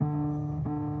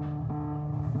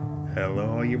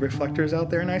Hello, all you reflectors out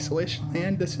there in isolation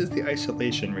land. This is the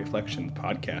Isolation Reflections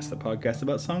podcast, the podcast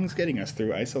about songs getting us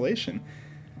through isolation.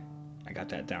 I got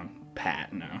that down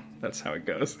pat now. That's how it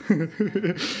goes.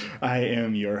 I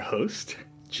am your host,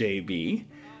 JB.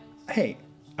 Hey,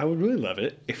 I would really love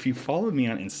it if you followed me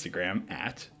on Instagram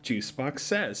at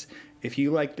JuiceBoxSays. If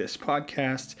you like this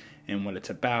podcast and what it's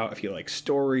about, if you like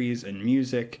stories and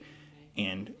music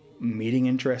and meeting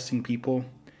interesting people,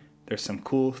 there's some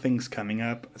cool things coming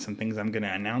up, some things I'm going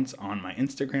to announce on my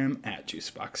Instagram at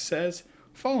JuiceBoxSays.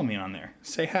 Follow me on there.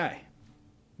 Say hi.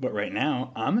 But right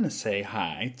now, I'm going to say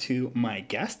hi to my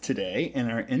guest today in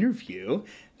our interview.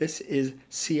 This is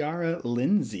Ciara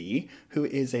Lindsay, who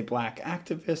is a Black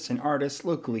activist and artist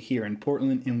locally here in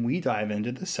Portland, and we dive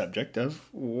into the subject of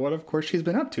what, of course, she's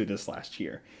been up to this last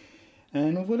year,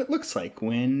 and what it looks like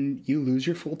when you lose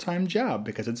your full-time job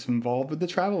because it's involved with the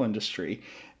travel industry,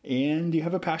 and you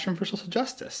have a passion for social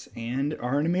justice, and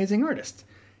are an amazing artist.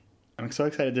 I'm so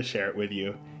excited to share it with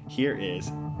you. Here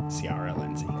is Ciara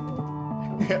Lindsay.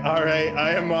 All right,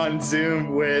 I am on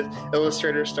Zoom with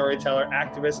illustrator, storyteller,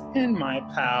 activist, and my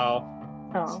pal,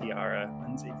 Ciara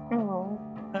Lindsay. Oh.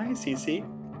 Hi, Cece.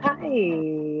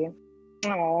 Hi.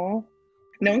 Oh.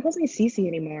 No one calls me Cece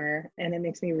anymore, and it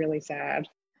makes me really sad.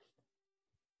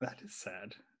 That is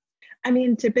sad. I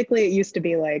mean, typically it used to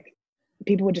be like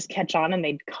people would just catch on and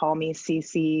they'd call me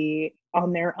Cece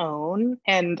on their own.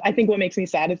 And I think what makes me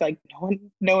sad is like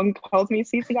no one calls me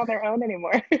Cece on their own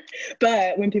anymore.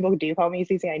 But when people do call me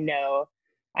Cece, I know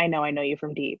you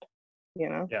from deep, you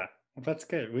know? Yeah, well, that's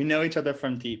good. We know each other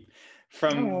from deep.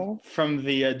 From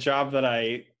the job that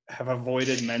I have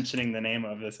avoided mentioning the name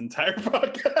of this entire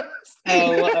podcast.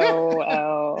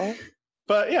 Oh.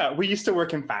 But yeah, we used to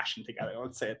work in fashion together.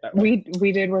 Let's say it that way.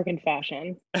 We did work in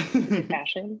fashion.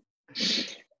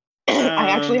 I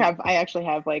actually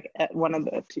have like one of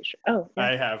the t-shirts. Oh,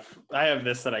 yeah. I have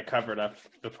this that I covered up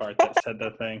the part that said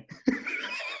the thing.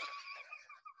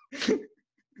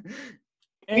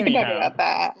 We can talk about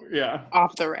that. Yeah.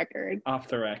 Off the record. Off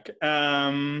the rec.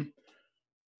 How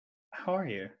are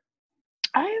you?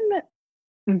 I'm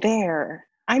there.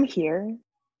 I'm here.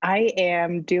 I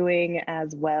am doing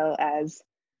as well as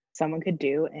someone could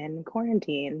do in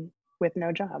quarantine with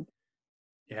no job.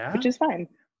 Yeah. Which is fine.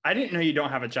 I didn't know you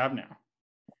don't have a job now.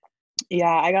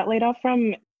 Yeah, I got laid off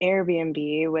from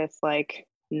Airbnb with like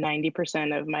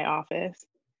 90% of my office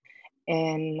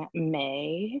in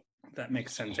May. That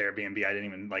makes sense. Airbnb. I didn't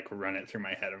even like run it through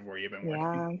my head of where you've been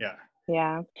working.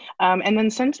 Yeah. And then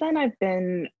since then I've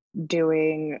been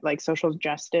doing like social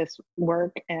justice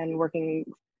work and working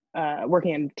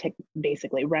in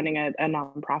basically running a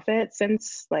nonprofit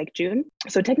since like June.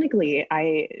 So technically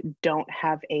I don't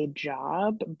have a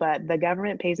job, but the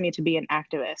government pays me to be an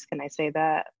activist. Can I say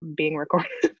that being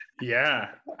recorded?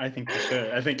 Yeah, I think we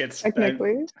should. I think it's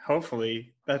technically.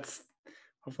 Hopefully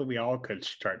we all could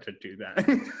start to do that.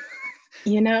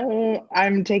 You know,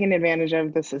 I'm taking advantage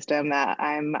of the system that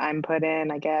I'm put in,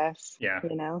 I guess. Yeah.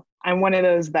 You know, I'm one of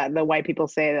those that the white people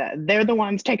say that they're the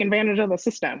ones taking advantage of the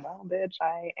system. Well, bitch,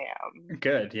 I am.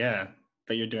 Good, yeah.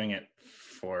 But you're doing it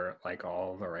for like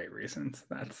all the right reasons.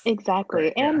 That's exactly.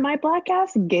 Great, and my Black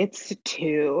ass gets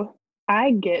to.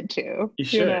 I get to. You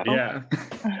should, know? Yeah.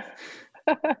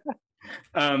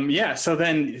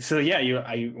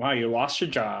 You lost your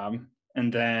job,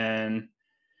 and then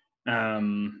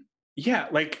yeah,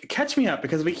 like catch me up,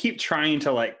 because we keep trying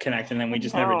to like connect and then we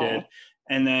just never did.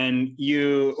 And then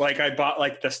you like, I bought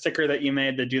like the sticker that you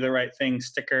made, the Do the Right Thing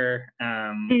sticker.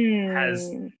 Has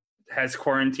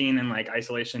quarantine and like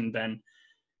isolation been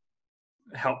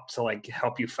help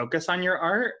you focus on your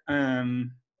art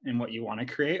and what you want to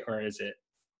create, or is it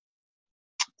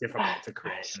difficult to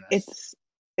create in this?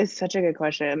 It's such a good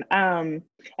question. I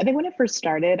think when it first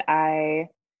started,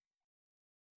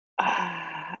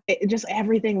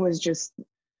 everything was just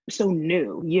so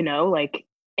new, you know, like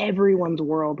everyone's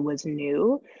world was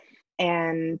new.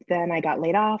 And then I got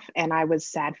laid off and I was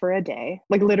sad for a day.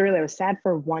 Like literally I was sad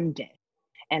for one day.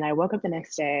 And I woke up the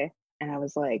next day and I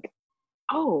was like,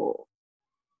 oh,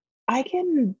 I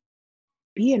can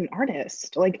be an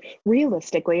artist. Like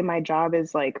realistically, my job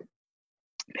is like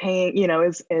paying, you know,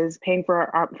 is paying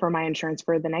for my insurance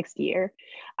for the next year.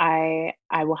 I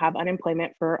will have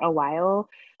unemployment for a while.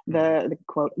 The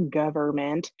quote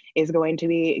government is going to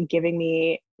be giving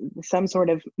me some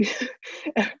sort of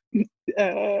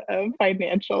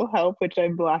financial help, which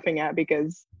I'm laughing at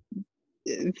because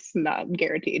it's not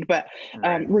guaranteed. But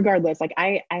regardless, like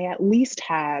I at least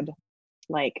had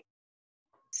like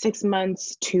 6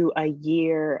 months to a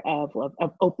year of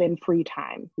open free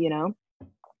time, you know?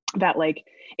 that like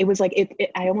it was like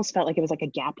I almost felt like it was like a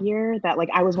gap year, that like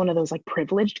I was one of those like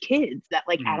privileged kids that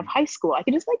like out of Mm. high school I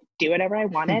could just like do whatever I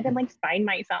wanted and like find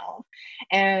myself.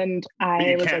 And But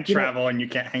I you was can't like, you know, travel and you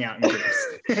can't hang out in groups.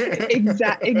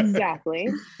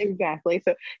 exactly.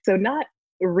 So not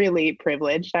really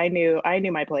privileged. I knew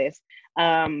my place.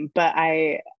 But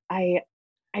I I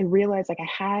realized like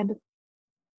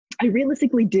I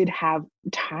realistically did have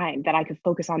time that I could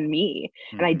focus on me,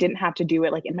 and I Mm. didn't have to do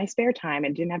it like in my spare time.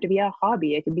 It didn't have to be a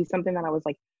hobby. It could be something that I was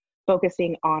like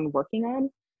focusing on working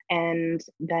on. And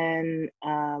then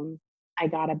I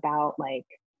got about like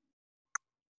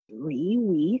 3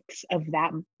 weeks of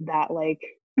that like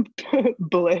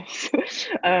bliss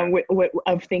Yeah.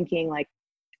 of thinking like,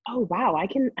 oh wow, I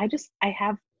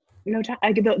have no time.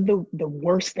 The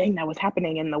worst thing that was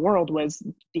happening in the world was,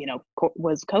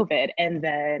 was COVID, and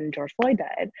then George Floyd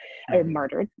died, or Mm.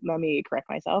 murdered. Let me correct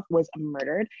myself, was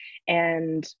murdered.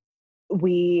 And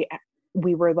we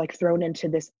we were like thrown into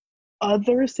this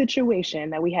other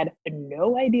situation that we had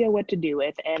no idea what to do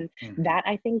with. And Mhm. that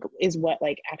I think is what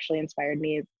like actually inspired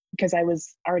me, because I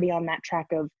was already on that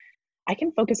track of, I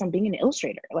can focus on being an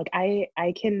illustrator. Like I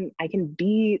can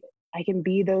be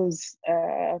those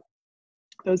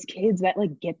kids that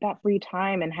like get that free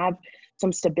time and have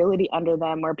some stability under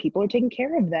them, where people are taking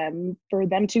care of them, for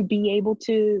them to be able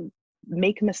to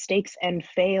make mistakes and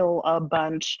fail a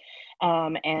bunch,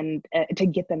 and to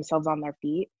get themselves on their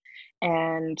feet.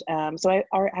 And so I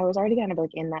was already kind of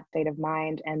like in that state of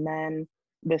mind. And then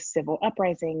the civil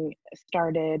uprising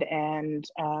started, and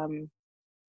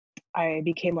I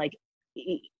became like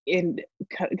in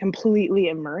completely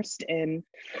immersed in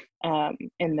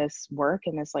this work,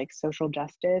 and this like social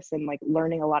justice, and like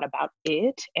learning a lot about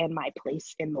it and my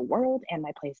place in the world and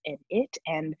my place in it.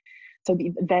 And so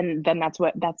then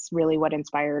that's really what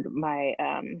inspired my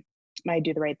my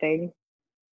Do the Right Thing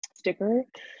sticker.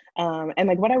 And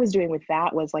like what I was doing with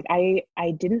that was like I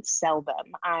didn't sell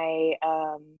them. I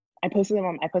posted it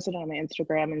on my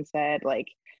Instagram and said like,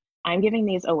 I'm giving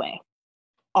these away.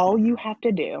 All you Mhm. have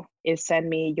to do is send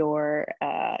me your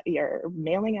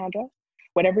mailing address,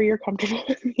 whatever you're comfortable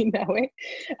with me knowing,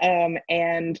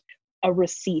 and a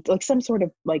receipt, like some sort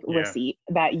of like Yeah. receipt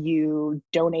that you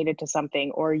donated to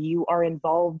something, or you are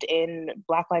involved in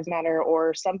Black Lives Matter,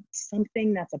 or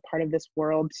something that's a part of this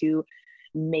world to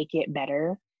make it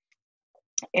better.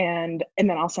 And then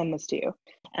I'll send this to you.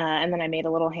 And then I made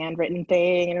a little handwritten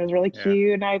thing, and it was really Yeah.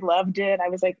 cute, and I loved it. I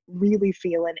was like really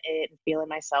feeling it and feeling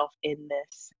myself in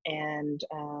this. And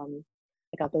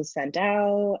I got those sent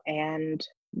out and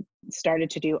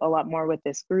started to do a lot more with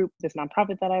this group, this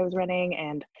nonprofit that I was running.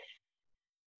 And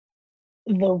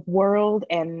the world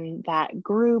and that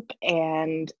group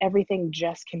and everything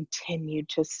just continued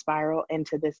to spiral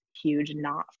into this huge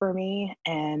knot for me.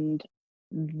 And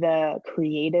the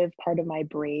creative part of my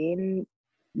brain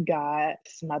got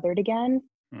smothered again.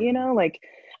 Mhm. Like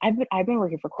I've been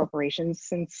working for corporations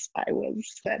since I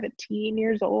was 17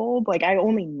 years old. Like I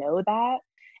only know that.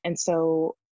 And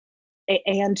so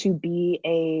and to be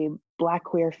a Black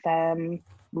queer femme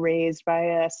raised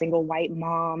by a single white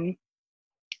mom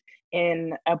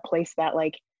in a place that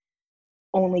like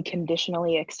only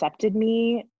conditionally accepted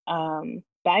me, that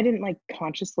I didn't like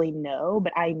consciously know,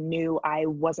 but I knew I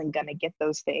wasn't gonna get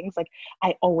those things. Like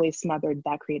I always smothered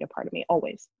that creative part of me,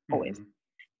 always. Mhm.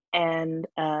 And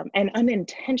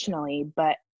unintentionally,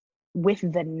 but with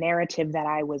the narrative that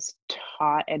I was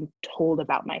taught and told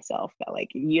about myself, that like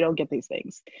you don't get these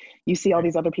things. You see all Right.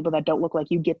 these other people that don't look like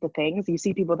you get the things. You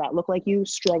see people that look like you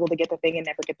struggle to get the thing and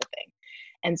never get the thing.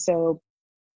 And so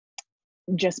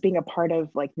just being a part of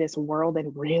like this world,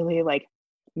 and really like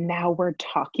now we're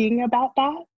talking about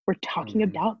that. We're talking Mhm.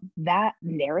 about that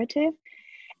narrative.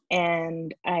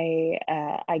 And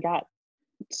I got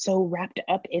so wrapped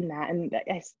up in that, and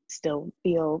I still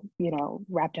feel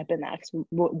wrapped up in that. 'Cause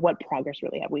what progress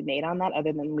really have we made on that,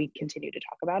 other than we continue to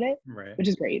talk about it, Right. which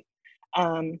is great.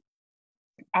 um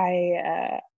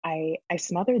I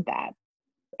smothered that,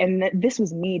 and this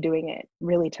was me doing it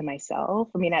really to myself.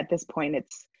 I mean, at this point,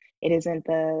 it isn't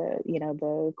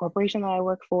the corporation that I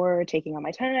work for taking all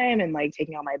my time and like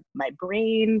taking all my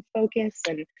brain focus.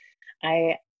 And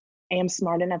I I am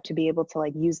smart enough to be able to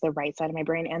like use the right side of my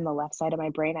brain and the left side of my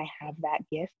brain. I have that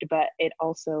gift, but it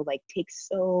also like takes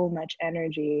so much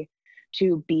energy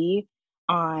to be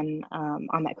on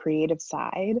that creative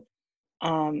side.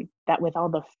 That with all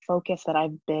the focus that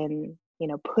I've been,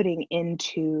 putting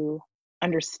into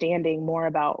understanding more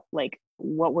about like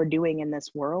what we're doing in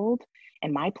this world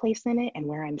and my place in it, and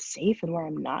where I'm safe and where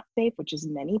I'm not safe, which is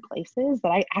many places that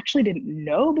I actually didn't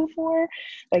know before.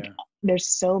 Like Yeah. there's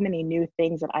so many new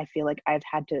things that I feel like I've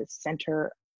had to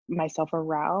center myself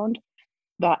around,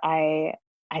 that I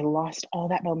lost all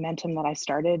that momentum that I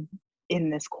started in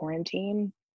this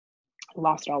quarantine,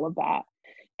 lost all of that.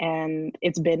 And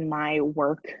it's been my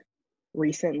work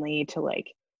recently to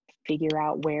like figure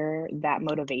out where that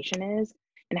motivation is.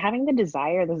 And having the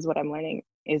desire, this is what I'm learning,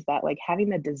 is that like having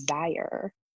the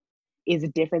desire is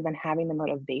different than having the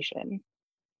motivation.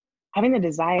 Having the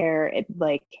desire, it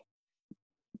like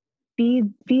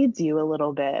feeds you a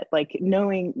little bit, like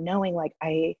knowing like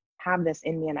I have this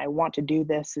in me and I want to do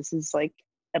this. This is like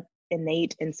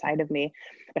innate inside of me.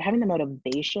 But having the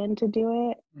motivation to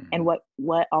do it, and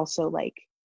what also like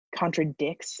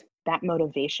contradicts that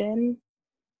motivation,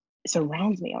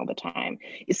 surrounds me all the time.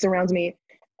 It surrounds me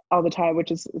all the time,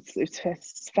 which is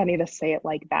it's funny to say it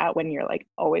like that when you're like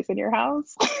always in your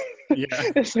house. Yeah.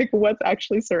 It's like what's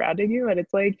actually surrounding you, and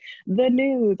it's like the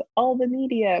news, all the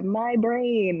media, my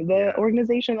brain, the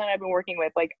organization that I've been working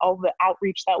with, like all the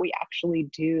outreach that we actually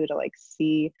do to like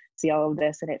see all of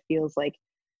this. And it feels like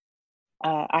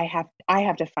I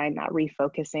have to find that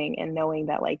refocusing and knowing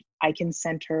that like I can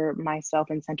center myself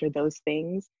and center those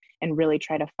things and really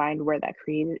try to find where that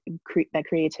that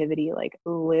creativity like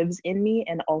lives in me,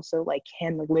 and also like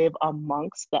can live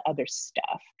amongst the other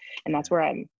stuff. And that's where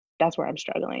I'm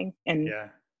struggling and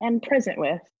present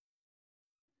with,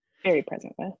 very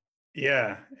present with.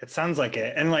 Yeah, it sounds like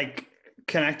it. And like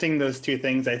connecting those two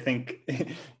things, I think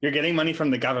you're getting money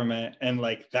from the government, and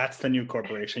like that's the new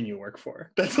corporation you work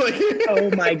for. That's like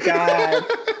oh my God.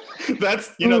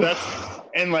 That's that's,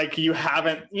 and like you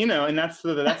haven't, and that's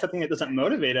the thing that doesn't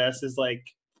motivate us, is like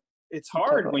it's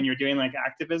hard when you're doing like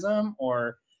activism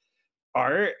or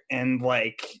art, and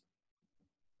like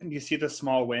you see the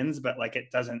small wins, but like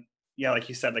it doesn't, like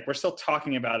you said, like we're still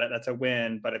talking about it, that's a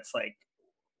win, but it's like,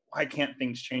 why can't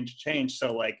things change?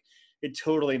 So like it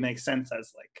totally makes sense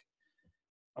as like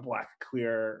a Black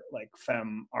queer like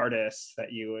femme artist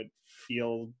that you would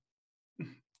feel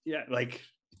like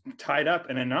tied up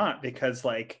in a knot, because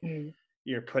like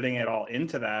you're putting it all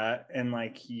into that, and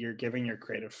like you're giving your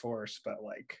creative force, but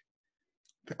like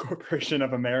the corporation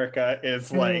of America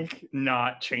is like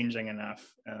not changing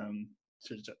enough.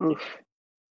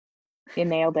 You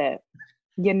nailed it.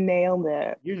 You nailed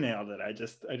it. You nailed it. I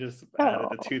just added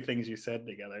the two things you said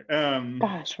together.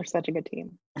 Gosh, we're such a good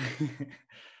team.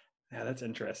 Yeah, that's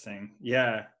interesting.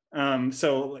 Yeah.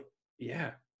 So like,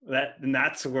 yeah,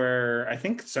 that's where I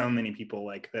think so many people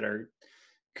like that are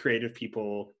creative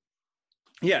people.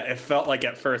 Yeah, it felt like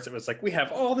at first it was like, we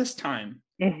have all this time.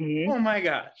 Oh my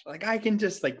gosh, like I can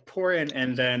just like pour in,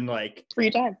 and then like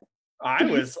free time. I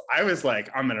was like,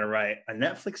 I'm gonna write a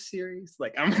Netflix series.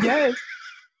 Like I'm yes.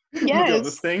 do all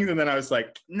those things, and then I was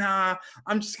like, nah,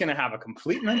 I'm just gonna have a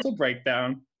complete mental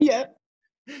breakdown. Yeah.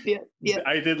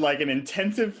 I did like an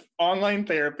intensive online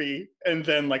therapy, and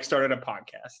then like started a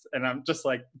podcast, and I'm just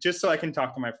like, just so I can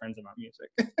talk to my friends about music.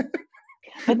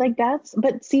 But like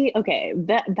see, okay,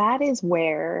 that is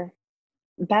where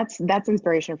that's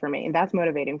inspiration for me, and that's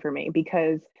motivating for me,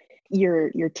 because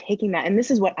you're taking that, and this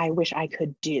is what I wish I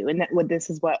could do, and this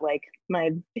is what like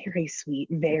my very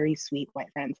sweet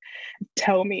white friends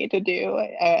tell me to do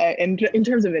in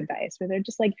terms of advice, where they're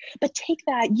just like, but take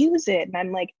that, use it, and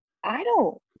I'm like, I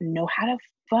don't know how to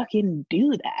fucking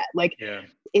do that. Like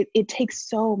it takes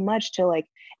so much to like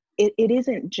it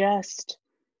isn't just,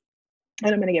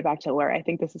 and I'm going to get back to where I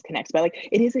think this is connects, but like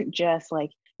it isn't just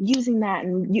like using that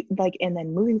and you like and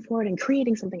then moving forward and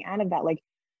creating something out of that. Like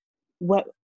what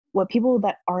people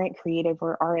that aren't creative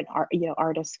or aren't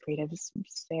artists, creatives,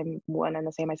 same one and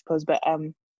the same, I suppose, but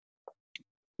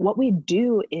what we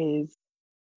do is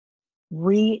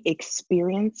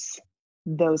re-experience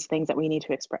those things that we need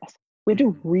to express. We have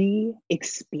to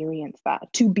re-experience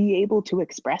that to be able to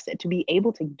express it, to be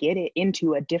able to get it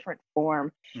into a different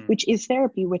form, which is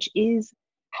therapy, which is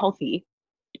healthy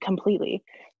completely.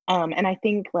 And I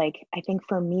think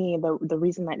for me, the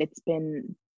reason that it's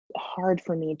been hard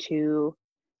for me to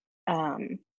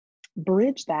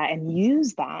bridge that and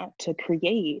use that to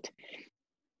create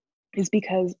is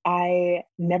because I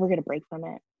never get a break from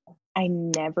it. I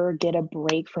never get a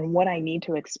break from what I need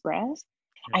to express.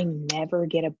 I never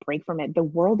get a break from it. The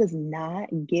world does not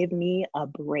give me a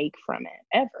break from it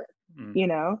ever,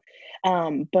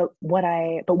 but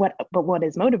what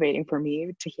is motivating for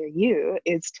me to hear you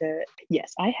is to,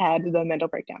 yes, I had the mental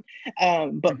breakdown.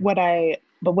 But what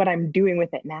I'm doing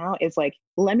with it now is like,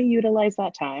 let me utilize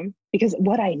that time, because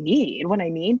what I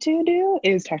need to do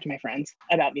is talk to my friends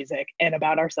about music and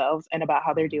about ourselves and about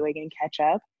how they're doing and catch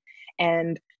up,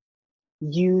 and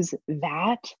use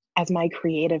that as my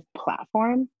creative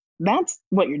platform, that's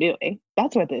what you're doing.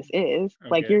 That's what this is.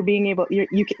 Like Okay. you're being able,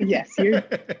 you can, yes, you're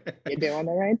doing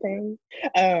the right thing.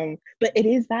 But it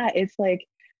is that it's like,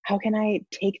 how can I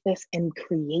take this and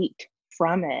create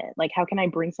from it? Like, how can I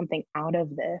bring something out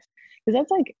of this? Because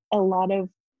that's like a lot of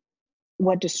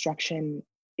what destruction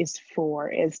is for,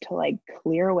 is to like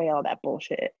clear away all that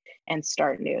bullshit and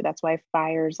start new. That's why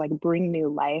fires like bring new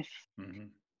life. Mhm.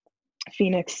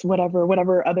 Phoenix,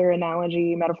 whatever other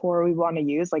analogy, metaphor we want to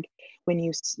use, like when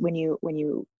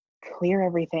you clear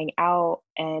everything out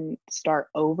and start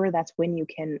over, that's when you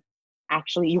can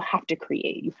actually, you have to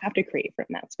create from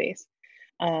that space.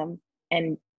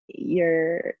 And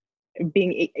you're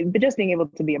but just being able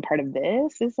to be a part of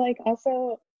this is like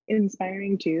also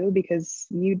inspiring too, because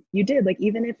you did, like,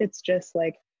 even if it's just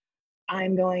like, all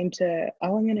I'm going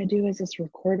to do is just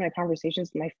record my conversations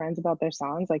with my friends about their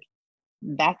songs, like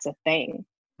that's a thing,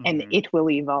 and Mhm. it will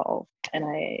evolve, and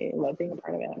I love being a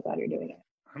part of it. I'm glad you're doing it.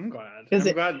 I'm glad. does I'm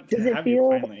it glad to does it have you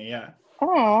feel, finally. Yeah.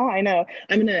 oh, I know,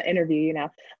 I'm gonna interview you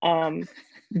now.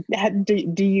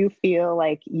 Do you feel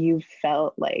like you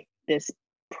felt like this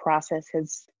process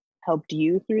has helped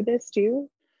you through this too,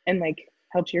 and like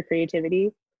helped your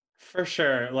creativity? For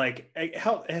sure. Like it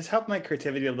has helped my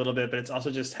creativity a little bit, but it's also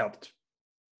just helped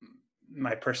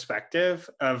my perspective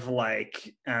of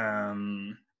like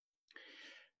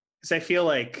because I feel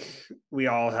like we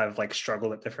all have like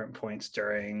struggled at different points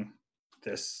during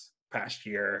this past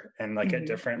year and like at Hmm.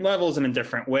 different levels and in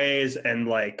different ways. And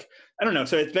like, I don't know.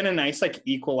 So it's been a nice like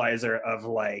equalizer of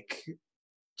like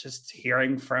just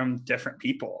hearing from different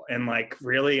people and like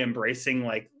really embracing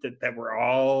like that we're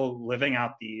all living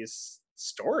out these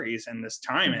stories in this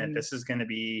time. And Hmm. this is going to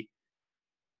be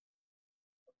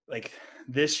like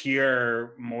this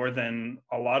year more than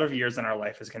a lot of years in our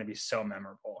life is going to be so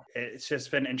memorable. It's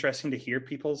just been interesting to hear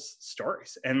people's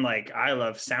stories, and like I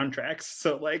love soundtracks,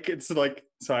 so like it's like,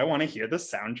 so I want to hear the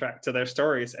soundtrack to their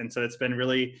stories, and so it's been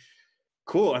really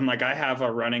cool. And like I have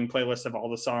a running playlist of all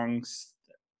the songs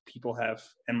that people have,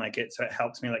 and like it, so it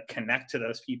helps me like connect to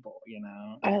those people, you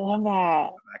know, I and love that.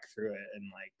 go back through it.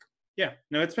 And like, yeah,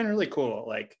 no, it's been really cool.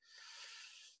 Like,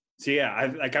 so yeah,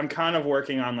 I'm kind of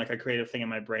working on like a creative thing in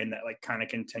my brain that like kind of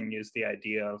continues the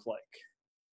idea of like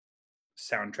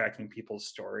soundtracking people's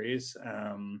stories,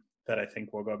 that I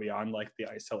think will go beyond like the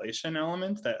isolation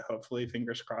element that hopefully,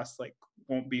 fingers crossed, like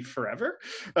won't be forever.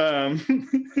 um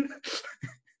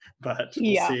but we'll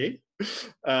Yeah, see.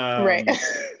 right.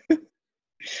 um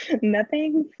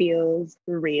Nothing feels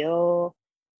real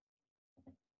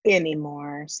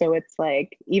anymore. So it's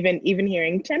like, even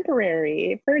hearing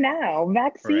temporary for now, right,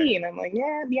 vaccine, I'm like,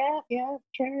 yeah, yeah, yeah,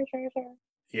 sure.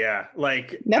 yeah,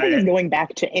 like Nothing is going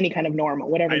back to any kind of normal,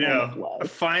 whatever I normal know was.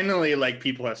 finally like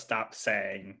people have stopped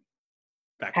saying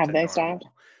back Have to they stopped?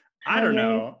 normal. I Have don't they?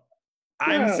 know. I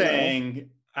I'm don't know. saying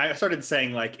I started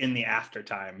saying like in the after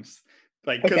times,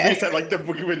 like because we Okay. said like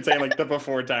we've been saying like the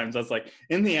before times. I was like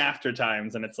in the after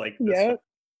times, and it's like this. Yep.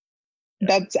 Yeah.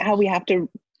 That's how we have to,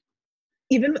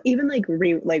 even like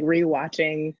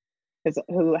rewatching, because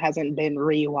who hasn't been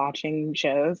rewatching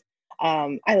shows?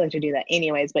 I like to do that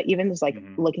anyways, but even just like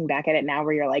Mm-hmm. looking back at it now,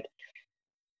 where you're like,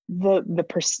 the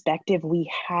perspective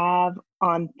we have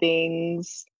on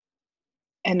things,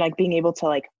 and like being able to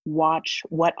like watch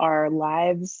what our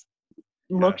lives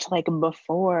Yeah. looked like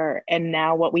before and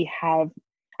now what we have.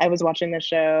 I was watching this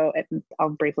show, I'll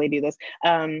briefly do this.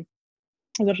 I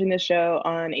was watching this show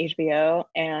on HBO,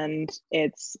 and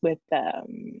it's with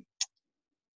Anne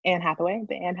Hathaway.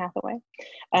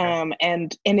 Okay.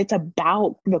 And it's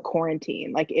about the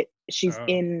quarantine. Like she's Oh.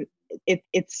 in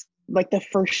it's like the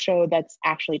first show that's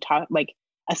actually taught like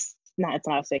not, it's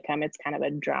not a sitcom, it's kind of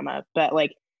a drama, but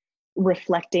like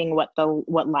reflecting what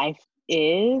life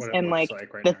is, What it and looks like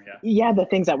like right the now. Yeah. yeah, the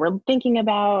things that we're thinking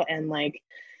about, and like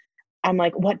I'm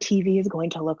like, what TV is going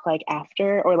to look like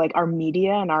after, or like our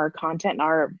media and our content and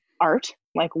our art,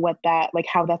 like what that, like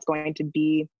how that's going to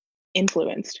be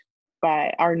influenced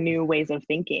by our new ways of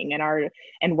thinking,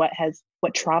 and what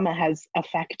trauma has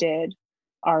affected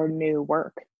our new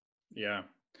work Yeah.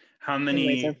 How and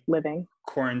ways of many living.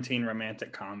 quarantine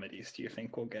romantic comedies do you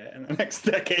think we'll get in the next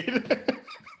decade?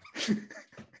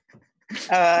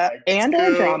 Like And or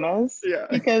two. dramas, Yeah.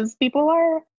 because people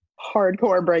are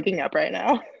hardcore breaking up right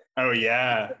now. Oh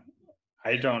yeah.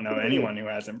 I don't know anyone who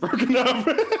hasn't broken up.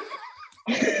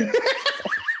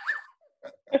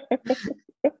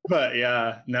 But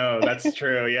yeah, no, that's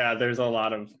true. Yeah, there's a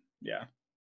lot of, yeah.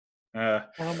 Uh,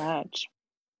 So much.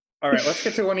 all right, let's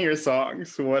get to one of your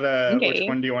songs. Which Okay.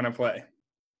 one do you want to play?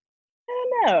 I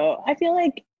don't know. I feel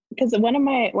like, because one of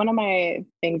my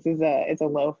things is a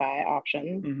lo-fi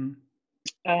option. Mm-hmm.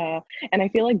 And I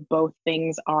feel like both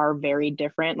things are very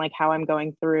different. Like how I'm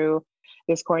going through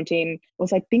this quarantine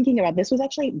was like thinking about this was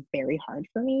actually very hard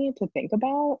for me to think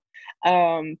about,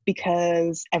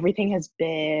 because everything has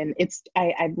been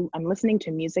I'm listening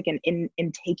to music and in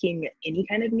taking any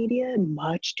kind of media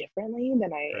much differently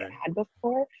than I Right. had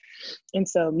before. And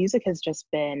so music has just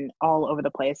been all over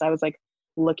the place. I was like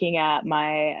looking at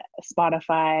my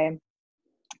Spotify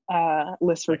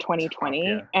list for Like 2020,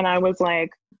 yeah. and I was like,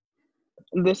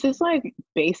 this is like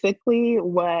basically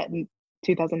what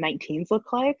 2019s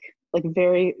look like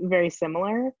very, very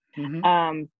similar.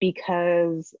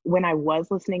 Because when I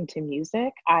was listening to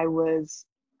music, I was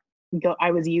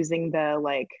using the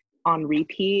like on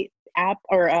repeat app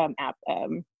or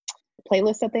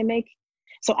playlist that they make.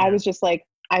 So I Yeah. was just like,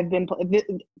 I didn't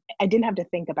have to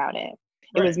think about it.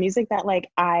 It was Right. music that like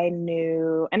I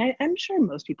knew, and I'm sure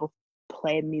most people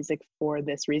play music for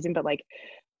this reason, but like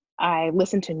I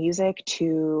listen to music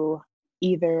to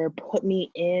either put me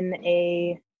in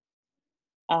a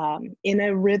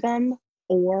rhythm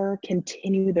or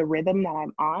continue the rhythm that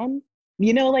I'm on.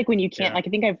 You know, like when you can't, Yeah. like I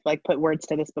think I've like put words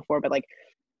to this before, but like,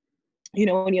 you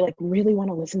know, when you like really want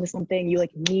to listen to something, you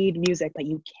like need music, but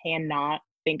you cannot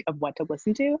think of what to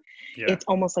listen to. Yeah. It's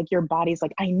almost like your body's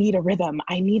like, I need a rhythm,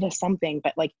 I need a something,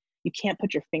 but like you can't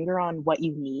put your finger on what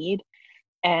you need.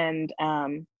 And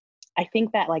I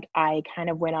think that like I kind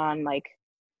of went on like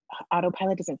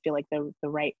autopilot doesn't feel like the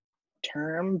right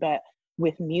term, but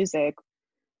with music,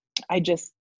 I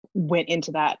just went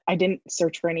into that. I didn't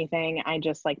search for anything. I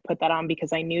just like put that on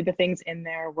because I knew the things in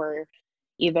there were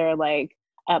either like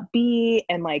upbeat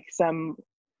and like some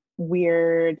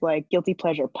weird like guilty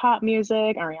pleasure pop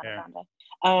music, Ariana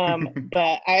Grande.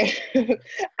 But I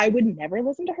I would never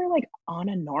listen to her like on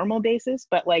a normal basis,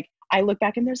 but like I look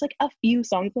back and there's like a few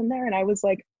songs in there and I was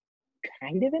like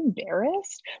kind of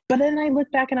embarrassed. But then I look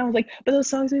back and I was like, but those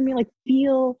songs made me like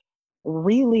feel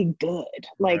really good.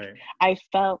 Like Right. I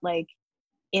felt like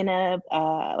in a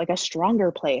like a stronger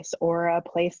place or a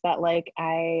place that like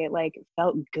I like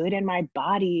felt good in my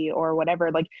body or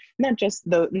whatever. Like not just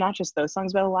those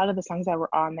songs, but a lot of the songs that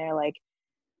were on there like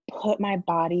put my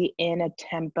body in a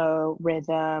tempo,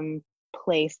 rhythm,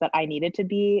 place that I needed to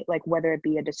be, like whether it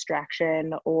be a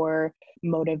distraction or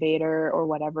motivator or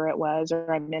whatever it was,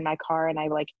 or I'm in my car and I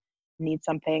like need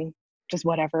something, just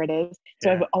whatever it is.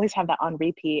 So Yeah. I always have that on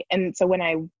repeat. And so when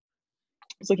I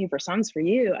was looking for songs for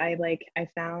you, I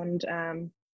found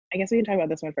I guess we can talk about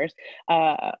this one first.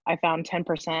 I found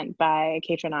 10% by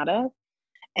Kaytranada,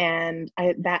 and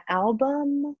that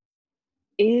album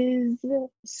is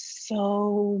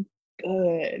so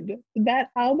good. That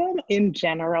album in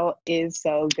general is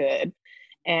so good.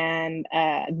 And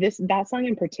that song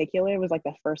in particular was like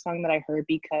the first song that I heard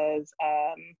because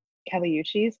Kelly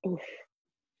Uchis. Oof,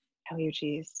 Kelly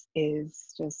Uchis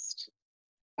is just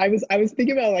I was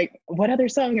thinking about like what other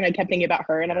song, and I kept thinking about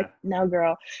her, and I'm Yeah. like, no,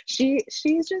 girl,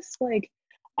 she's just like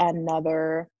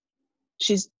another.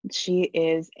 She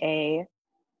is a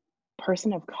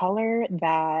person of color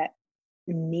that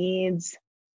needs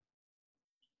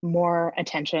more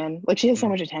attention. Like she has so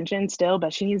much attention still,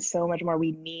 but she needs so much more.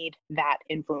 We need that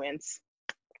influence.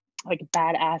 Like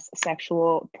badass,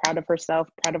 sexual, proud of herself,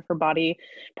 proud of her body,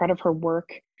 proud of her work,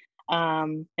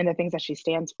 and the things that she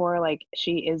stands for. Like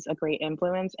she is a great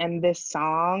influence. And this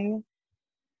song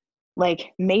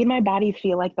like made my body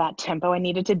feel like that tempo I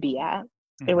needed to be at.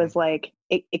 It was like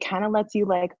it kind of lets you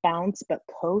like bounce but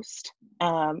coast.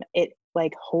 It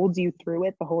like holds you through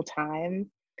it the whole time.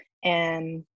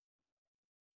 And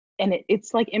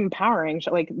it's like empowering.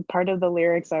 Like part of the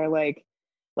lyrics are like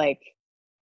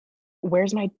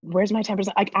where's my 10%?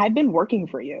 Like I've been working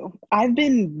for you, I've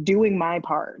been doing my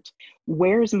part,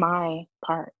 where's my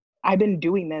part? I've been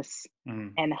doing this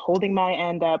and holding my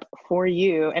end up for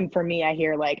you. And for me, I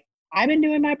hear like, I've been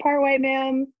doing my part, white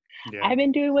man. Yeah. I've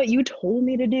been doing what you told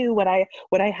me to do, what I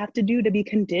have to do to be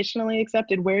conditionally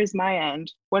accepted. Where's my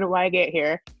end? What do I get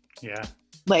here? Yeah.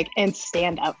 Like, and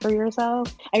stand up for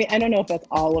yourself. I mean, I don't know if that's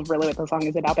all of really what the song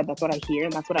is about, but that's what I hear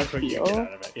and that's what I feel. You get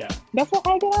out of it. Yeah. That's what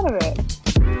I get out of it.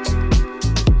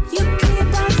 You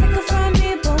keep on taking from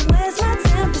me, but where's my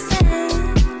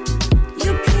 10%?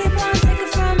 You keep on taking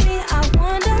from me, I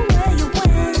wonder where you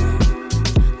went.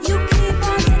 You keep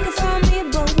on taking from me,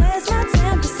 but where's my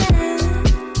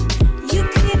 10%? You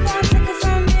keep on taking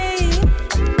from me.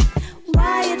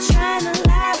 Why you trying to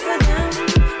lie for them?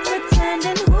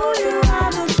 Pretending who you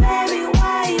are, but baby,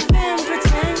 why even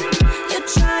pretend? You're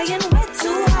trying way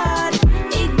too hard.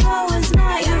 Ego is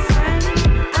not your friend.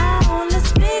 I only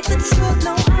speak the truth,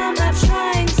 no, I'm not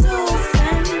trying to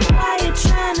offend.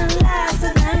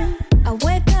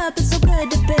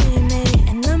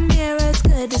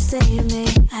 see me.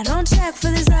 I don't check for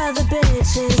these other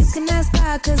bitches. You can ask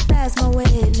God, cause that's my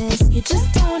witness. You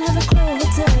just don't have a clue who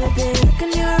to be. Look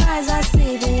in your eyes, I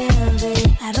see the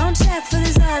envy. I don't check for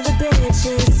these other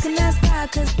bitches. You can ask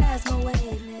God, cause that's my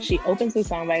witness. She opens the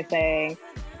song by saying,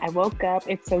 I woke up,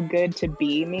 it's so good to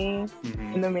be me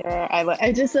in the mirror.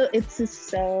 It's just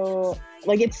so,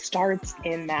 like, it starts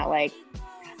in that, like,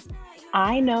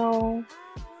 I know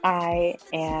I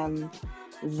am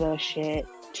the shit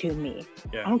to me.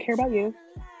 Yeah. I don't care about you.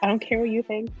 I don't care what you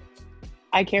think.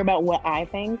 I care about what I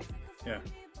think. Yeah.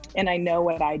 And I know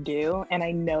what I do, and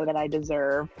I know that I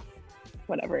deserve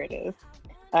whatever it is.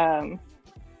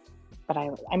 But I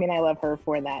mean, I love her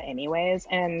for that anyways.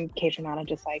 And Kaytranada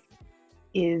just like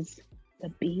is the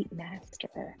beat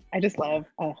master. I just love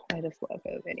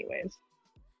it anyways.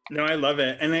 No, I love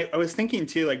it. And I was thinking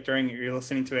too, like during you're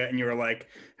listening to it and you were like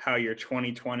how your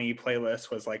 2020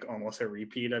 playlist was like almost a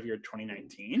repeat of your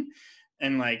 2019.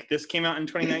 And like this came out in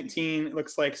 2019, it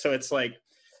looks like. So it's like,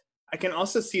 I can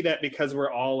also see that because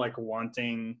we're all like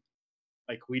wanting,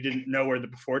 like we didn't know where the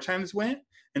before times went.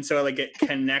 And so like it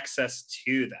connects us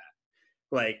to that.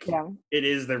 Like it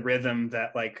is the rhythm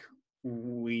that like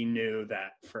we knew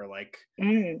that for like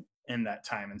in that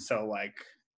time. And so like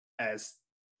as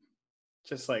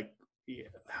just like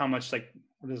how much like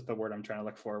what is the word I'm trying to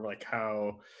look for, like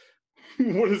how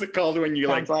what is it called when you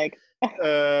Sounds like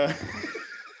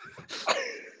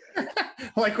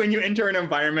like when you enter an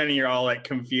environment and you're all like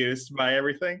confused by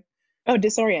everything. Oh,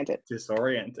 disoriented,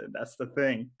 that's the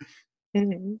thing.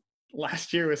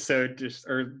 Last year was so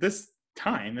this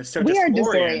time is so we disoriented. are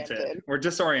disoriented. We're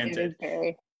disoriented.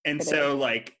 And so is.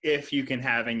 like if you can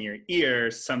have in your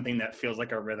ears something that feels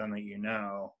like a rhythm that you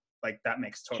know, like that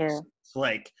makes total sense.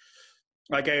 Like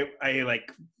I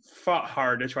like fought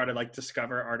hard to try to like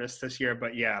discover artists this year,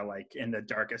 but yeah, like in the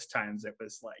darkest times it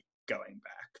was like going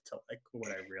back to like what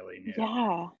I really knew.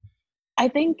 Yeah. I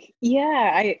think,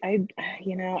 I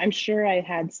you know, I'm sure I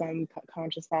had some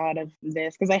conscious thought of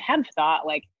this because I had thought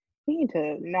like we need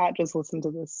to not just listen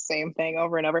to the same thing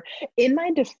over and over. In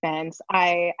my defense,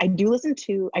 I do listen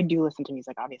to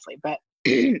music obviously, but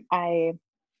I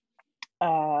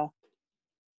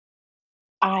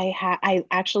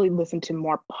actually listen to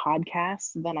more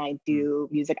podcasts than I do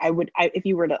music. If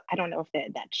you were to, I don't know if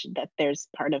that there's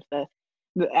part of the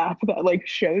app that like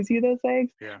shows you those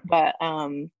things, but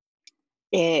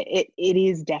it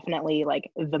is definitely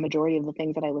like the majority of the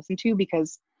things that I listen to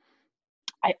because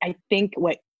I think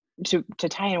to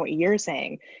tie in what you're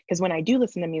saying, because when I do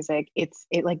listen to music, it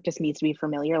like just needs to be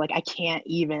familiar. Like I can't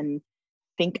even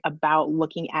think about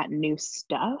looking at new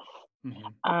stuff.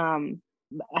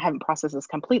 I haven't processed this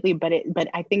completely, but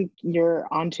I think you're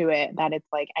onto it that it's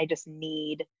like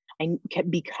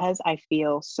because I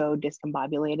feel so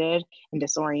discombobulated and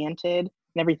disoriented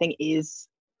and everything is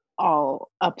all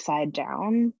upside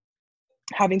down,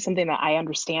 having something that I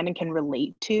understand and can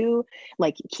relate to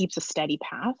like keeps a steady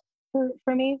path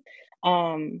for me.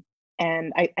 And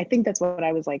I think that's what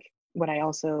I was like, what I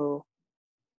also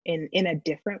in a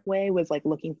different way was like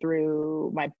looking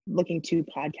to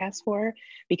podcasts for,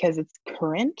 because it's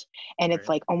current and it's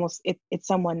like almost it's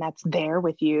someone that's there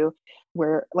with you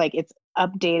where like it's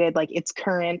updated, like it's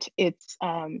current, it's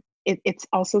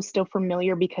also still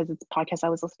familiar because it's podcasts I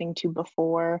was listening to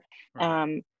before.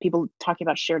 People talking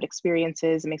about shared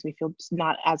experiences, it makes me feel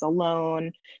not as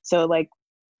alone. So like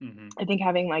I think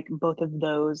having like both of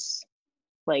those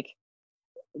like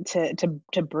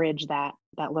to bridge that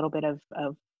little bit of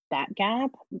that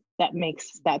gap,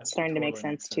 that's starting to make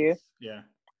sense too.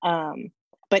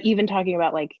 But even talking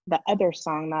about like the other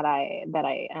song that I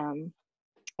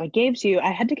gave to you,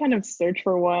 I had to kind of search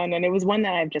for one, and it was one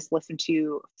that I've just listened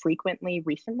to frequently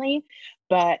recently,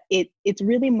 but it's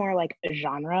really more like a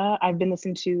genre. I've been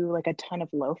listening to like a ton of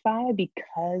lo-fi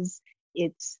because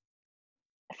it's,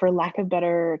 for lack of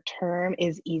better term,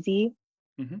 is easy.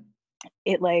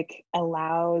 It like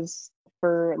allows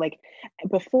for like,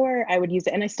 before I would use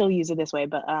it, and I still use it this way,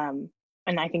 but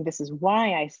and I think this is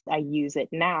why I use it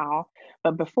now,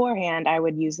 but beforehand I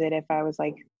would use it if I was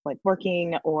like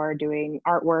working or doing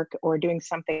artwork or doing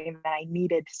something that I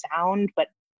needed sound, but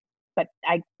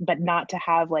not to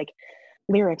have like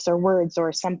lyrics or words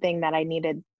or something that I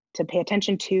needed to pay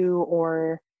attention to,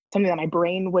 or something that my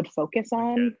brain would focus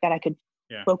on, that I could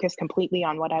focus completely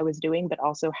on what I was doing, but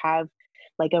also have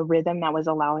like a rhythm that was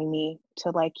allowing me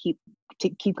to like keep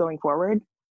going forward.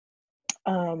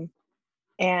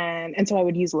 And so I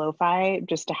would use lo-fi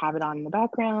just to have it on in the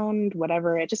background,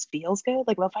 whatever. It just feels good.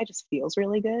 Like lo-fi just feels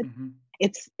really good.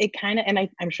 It kind of, and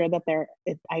I'm sure that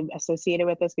I'm associated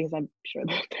with this because I'm sure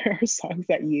that there are songs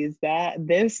that use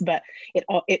this, but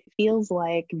it feels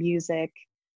like music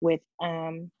with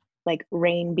like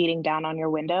rain beating down on your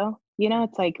window. You know,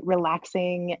 it's like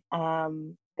relaxing.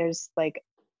 There's like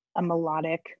a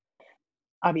melodic,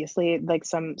 obviously like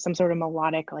some sort of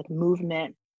melodic like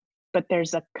movement, but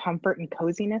there's a comfort and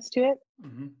coziness to it.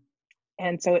 Mm-hmm.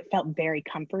 And so it felt very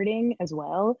comforting as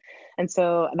well. And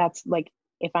so that's like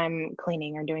if I'm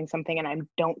cleaning or doing something and I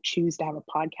don't choose to have a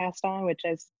podcast on, which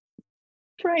is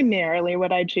primarily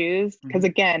what I choose, because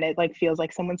again, it like feels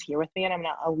like someone's here with me and I'm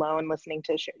not alone listening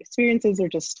to shared experiences or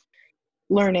just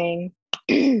learning.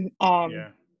 Yeah.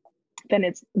 Then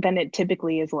it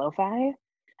typically is lo-fi,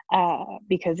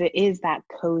 because it is that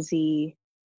cozy,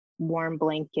 warm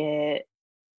blanket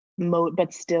mode,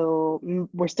 but still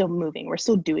we're still moving, we're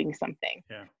still doing something.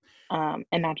 Yeah.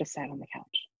 And not just sat on the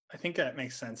couch. I think that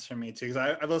makes sense for me too,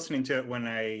 because I'm listening to it when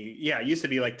it used to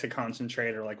be like to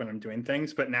concentrate or like when I'm doing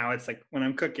things, but now it's like when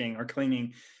I'm cooking or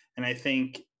cleaning. And I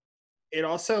think it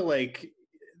also like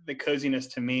the coziness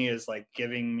to me is like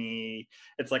giving me,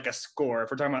 it's like a score.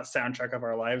 If we're talking about soundtrack of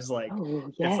our lives, like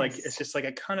yes. It's like, it's just like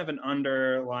a kind of an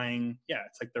underlying,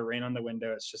 it's like the rain on the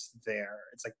window. It's just there.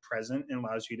 It's like present and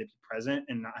allows you to be present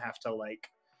and not have to like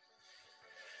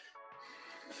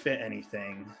fit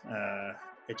anything.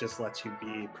 It just lets you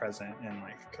be present and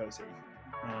like cozy.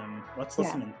 Let's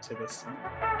listen to this song.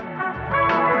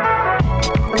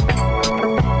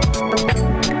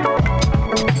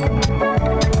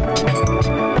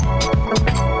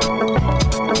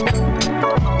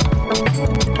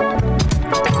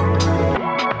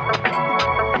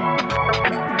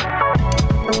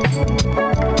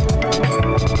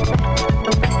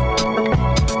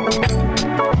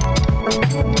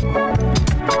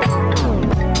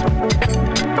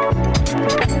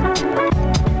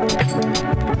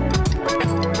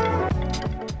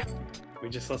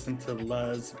 Listen to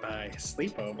Luz by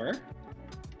Sleepover.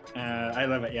 I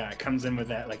love it. Yeah, it comes in with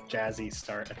that like jazzy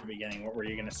start at the beginning. What were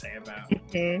you gonna say about?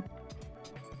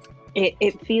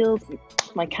 It feels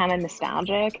like kind of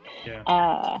nostalgic.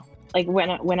 Yeah. Like when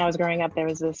I was growing up, there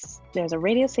was a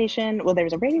radio station. Well,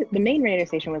 the main radio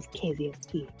station was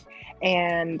KZST,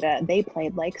 and they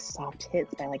played like soft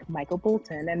hits by like Michael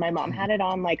Bolton, and my mom had it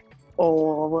on like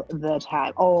all the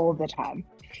time.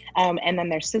 And then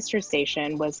their sister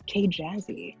station was K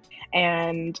Jazzy,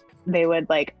 and they would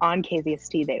like on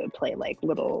KZST they would play like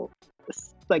little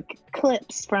like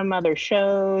clips from other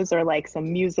shows or like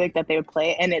some music that they would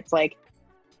play. And it's like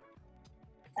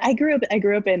I grew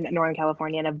up in Northern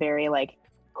California in a very like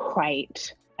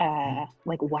white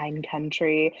like wine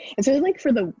country, and so like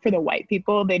for the white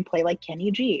people they'd play like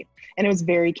Kenny G, and it was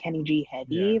very Kenny G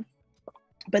heavy.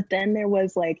 But then there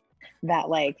was like that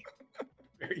like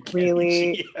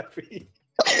really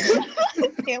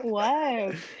it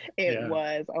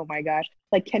was oh my gosh,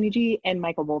 like Kenny G and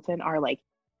Michael Bolton are like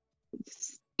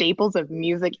staples of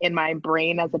music in my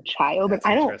brain as a child. That's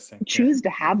and I don't choose to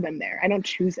have them there. I don't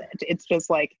choose it. It's just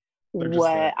like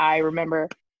what I remember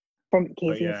from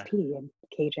KZST and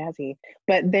K Jazzy.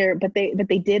 But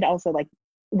they did also like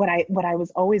what I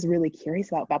was always really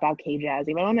curious about K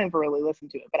Jazzy. My mom never really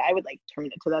listened to it, but I would like turn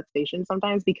it to that station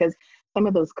sometimes because some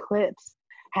of those clips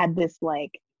had this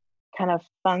like kind of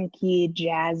funky,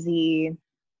 jazzy,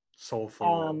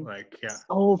 soulful,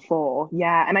 soulful,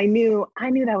 and I knew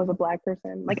that was a Black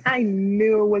person. Like I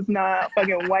knew it was not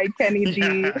fucking white Kenny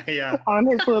G on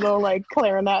his little like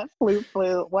clarinet, flute,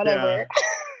 whatever. Yeah.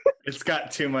 It's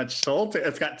got too much soul.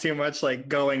 It's got too much like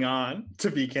going on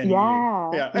to be Kenny G.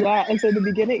 Yeah. And so the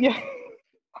beginning,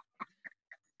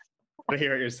 I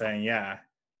hear what you're saying. Yeah.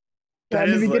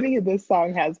 The beginning of this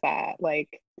song has that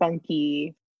like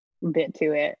funky bit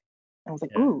to it. I was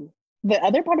like, ooh. The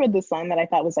other part of the song that I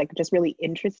thought was like just really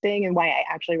interesting and why I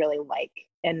actually really like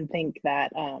and think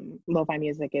that lo-fi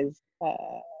music is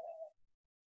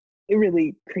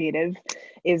really creative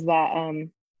is that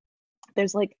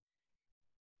there's like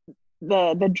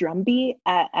the drum beat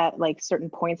at like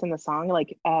certain points in the song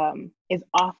like is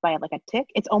off by like a tick.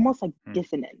 It's almost like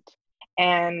dissonant,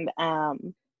 and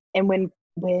when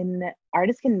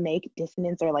artists can make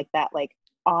dissonance or like that like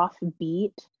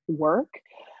offbeat work,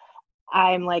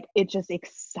 I'm like, it just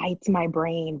excites my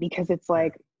brain because it's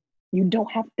like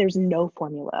there's no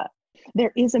formula.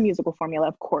 There is a musical formula,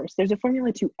 of course. There's a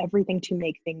formula to everything to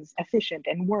make things efficient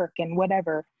and work and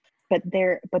whatever. But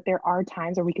there are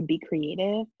times where we can be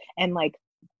creative and like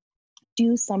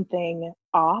do something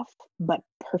off, but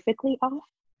perfectly off.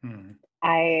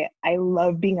 I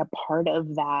love being a part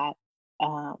of that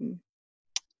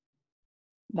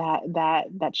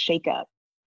that shake up,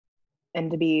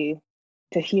 and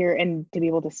to hear and to be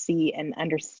able to see and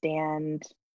understand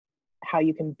how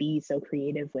you can be so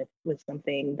creative with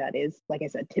something that is, like I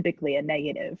said, typically a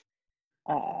negative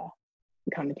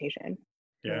connotation.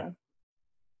 Yeah.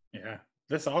 Yeah.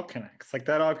 This all connects. Like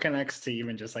that all connects to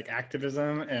even just like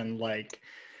activism and like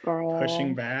Girl,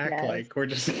 pushing back. yes. Like we're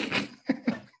just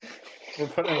we're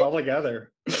putting it all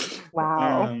together.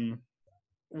 Wow.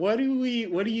 What do we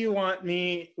what do you want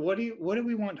me what do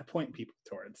we want to point people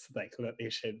towards? Like that they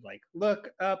should like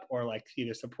look up or like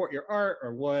either support your art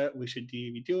or what we should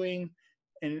be doing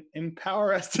and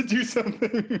empower us to do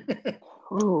something.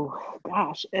 Oh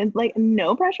gosh, and like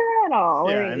no pressure at all.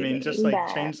 Yeah, or I mean just anything, like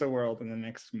but change the world in the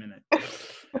next minute.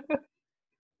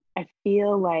 I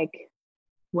feel like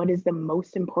what is the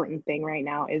most important thing right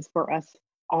now is for us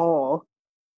all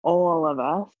of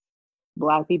us,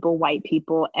 Black people, white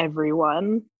people,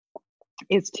 everyone,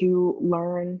 is to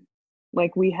learn.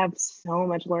 Like we have so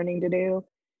much learning to do.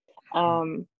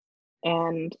 Um,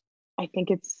 and I think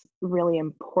it's really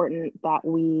important that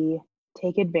we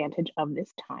take advantage of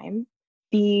this time,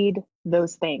 feed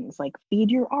those things, like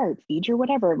feed your art, feed your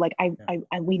whatever. Like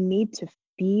we need to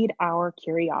feed our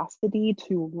curiosity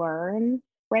to learn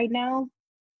right now,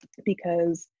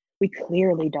 because we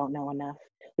clearly don't know enough.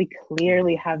 We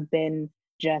clearly have been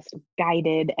just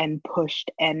guided and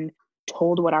pushed and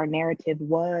told what our narrative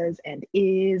was and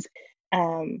is,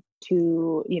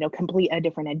 to complete a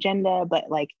different agenda. But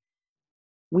like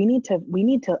we need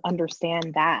to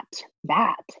understand that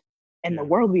and the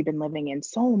world we've been living in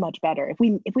so much better if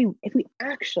we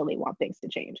actually want things to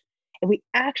change, if we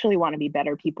actually want to be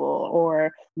better people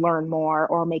or learn more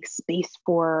or make space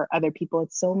for other people.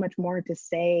 It's so much more to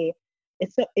say.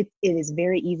 It is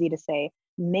very easy to say,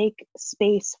 make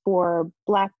space for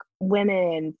Black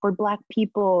women, for Black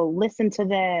people, listen to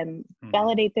them,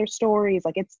 validate their stories.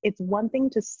 Like it's one thing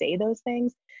to say those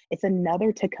things, it's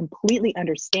another to completely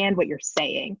understand what you're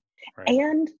saying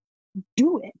and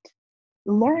do it.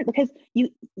 Learn, because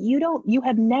you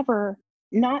have never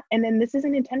not, and then this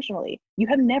isn't intentionally, you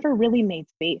have never really made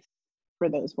space for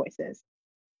those voices.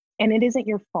 And it isn't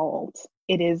your fault.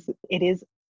 It is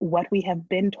what we have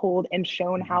been told and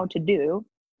shown how to do.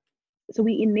 So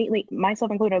we innately,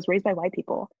 myself included, I was raised by white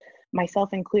people,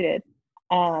 myself included,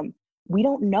 we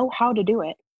don't know how to do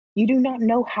it. You do not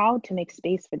know how to make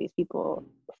space for these people,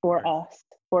 for us,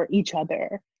 for each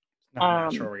other. Not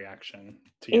a natural reaction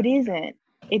to it isn't.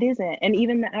 It isn't. And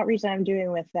even the outreach that I'm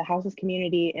doing with the houseless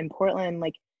community in Portland,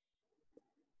 like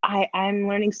I'm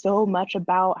learning so much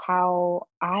about how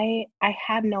I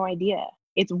have no idea.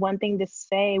 It's one thing to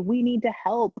say, we need to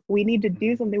help, we need to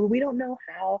do something, but we don't know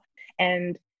how.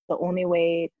 And the only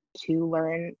way to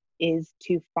learn is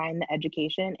to find the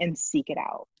education and seek it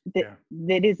out.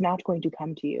 That is not going to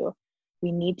come to you.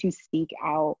 We need to seek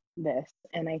out this.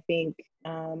 And I think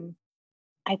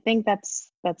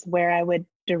that's where I would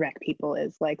direct people,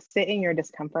 is like sit in your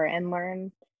discomfort and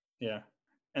learn. Yeah.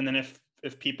 And then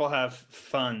if people have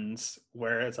funds,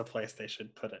 where is a place they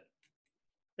should put it?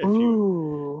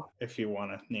 If you want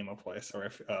to name a place, or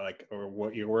if or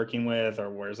what you're working with,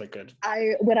 or where's a good.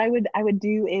 What I would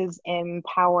do is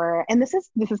empower, and this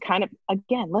is kind of,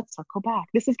 again, let's circle back.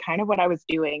 This is kind of what I was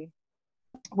doing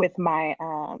with my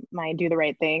my Do the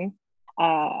Right Thing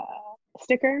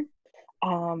sticker.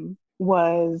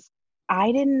 Was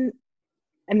I didn't,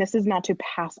 and this is not to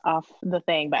pass off the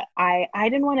thing, but I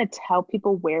didn't want to tell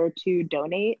people where to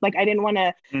donate. Like I didn't want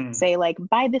to say like,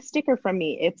 buy this sticker from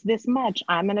me, it's this much,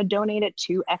 I'm going to donate it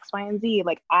to X, Y, and Z.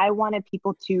 Like I wanted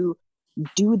people to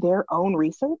do their own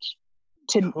research,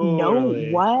 to know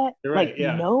what,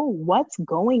 know what's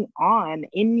going on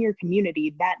in your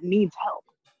community that needs help.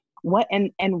 What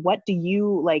and what do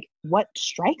you like, what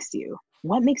strikes you,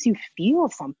 what makes you feel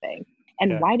something,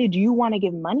 and why did you want to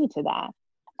give money to that?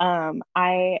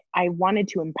 I wanted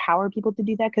to empower people to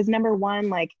do that, because number one,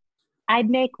 like I'd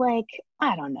make like,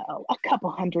 I don't know, a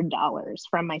couple $100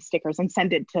 from my stickers and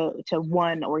send it to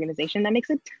one organization that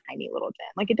makes a tiny little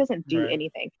dent. Like it doesn't do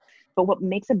anything. But what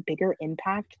makes a bigger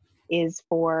impact is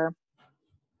for,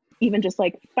 even just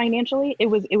like financially, it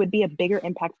would be a bigger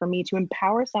impact for me to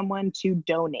empower someone to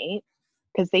donate,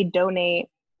 because they donate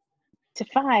to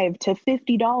 $5 to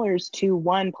 $50 to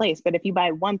one place. But if you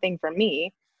buy one thing from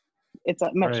me, it's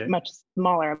a much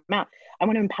smaller amount. I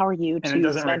want to empower you to, and it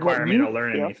doesn't require me to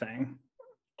learn anything.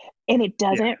 And it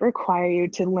doesn't require you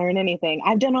to learn anything.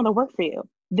 I've done all the work for you.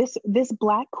 This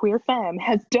Black queer femme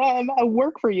has done a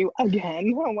work for you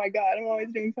again. Oh my God, I'm always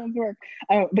doing some work.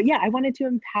 But yeah, I wanted to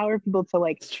empower people to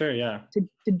like, it's true, yeah,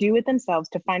 to do it themselves,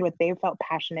 to find what they felt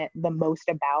passionate the most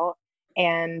about,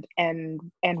 and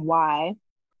why.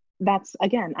 That's,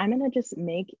 again, I'm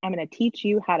gonna teach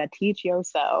you how to teach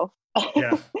yourself.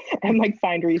 Yeah. And like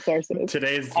find resources.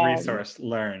 Today's resource,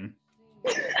 learn.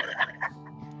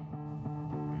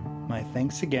 My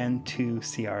thanks again to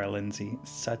Ciara Lindsay.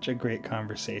 Such a great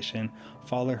conversation.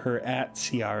 Follow her at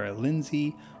Ciara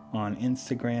Lindsay on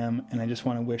Instagram. And I just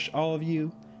want to wish all of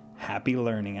you happy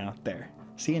learning out there.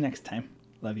 See you next time.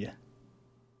 Love you.